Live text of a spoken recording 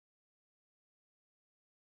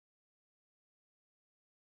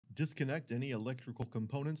Disconnect any electrical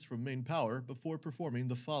components from main power before performing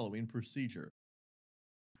the following procedure.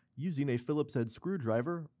 Using a Phillips head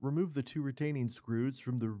screwdriver, remove the two retaining screws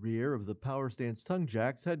from the rear of the power stance tongue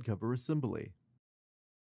jack's head cover assembly.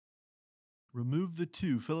 Remove the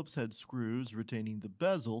two Phillips head screws retaining the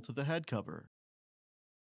bezel to the head cover.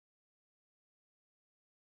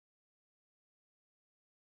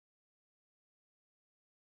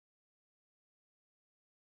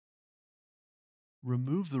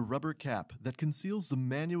 Remove the rubber cap that conceals the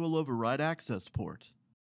manual override access port.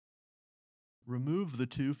 Remove the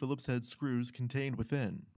two Phillips head screws contained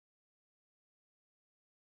within.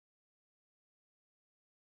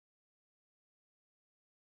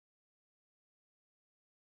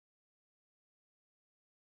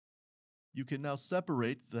 You can now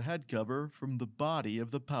separate the head cover from the body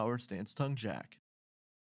of the power stance tongue jack.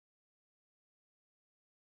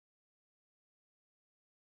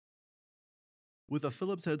 With a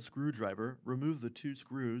Phillips head screwdriver, remove the two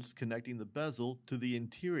screws connecting the bezel to the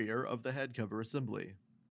interior of the head cover assembly.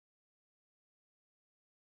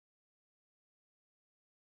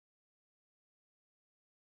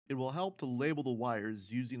 It will help to label the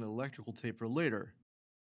wires using electrical tape for later.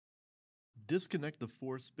 Disconnect the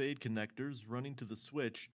four spade connectors running to the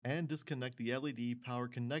switch and disconnect the LED power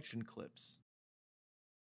connection clips.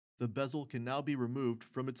 The bezel can now be removed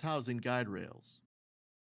from its housing guide rails.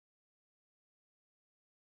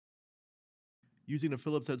 Using a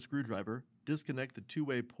Phillips head screwdriver, disconnect the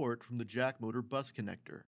two-way port from the jack motor bus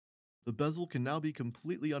connector. The bezel can now be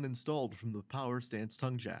completely uninstalled from the power stance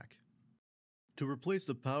tongue jack. To replace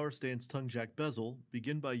the power stance tongue jack bezel,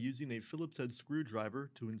 begin by using a Phillips head screwdriver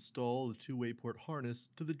to install the two-way port harness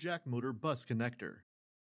to the jack motor bus connector.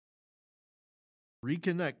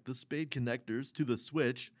 Reconnect the spade connectors to the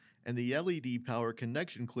switch and the LED power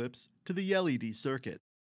connection clips to the LED circuit.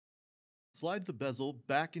 Slide the bezel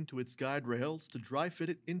back into its guide rails to dry fit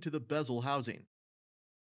it into the bezel housing.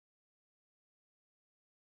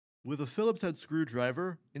 With a Phillips head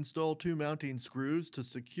screwdriver, install two mounting screws to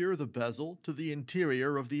secure the bezel to the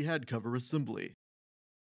interior of the head cover assembly.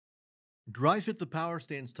 Dry fit the power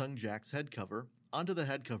stance tongue jack's head cover onto the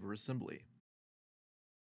head cover assembly.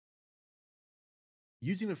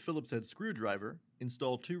 Using a Phillips head screwdriver,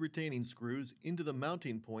 install two retaining screws into the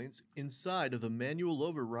mounting points inside of the manual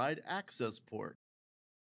override access port.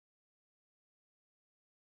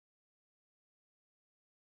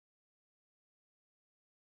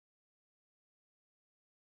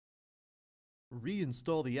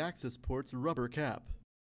 Reinstall the access port's rubber cap.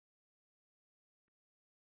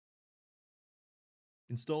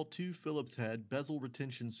 Install two Phillips head bezel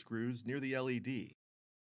retention screws near the LED.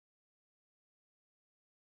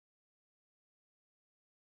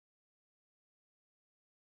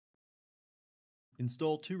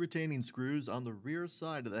 Install two retaining screws on the rear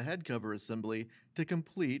side of the head cover assembly to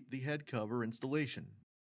complete the head cover installation.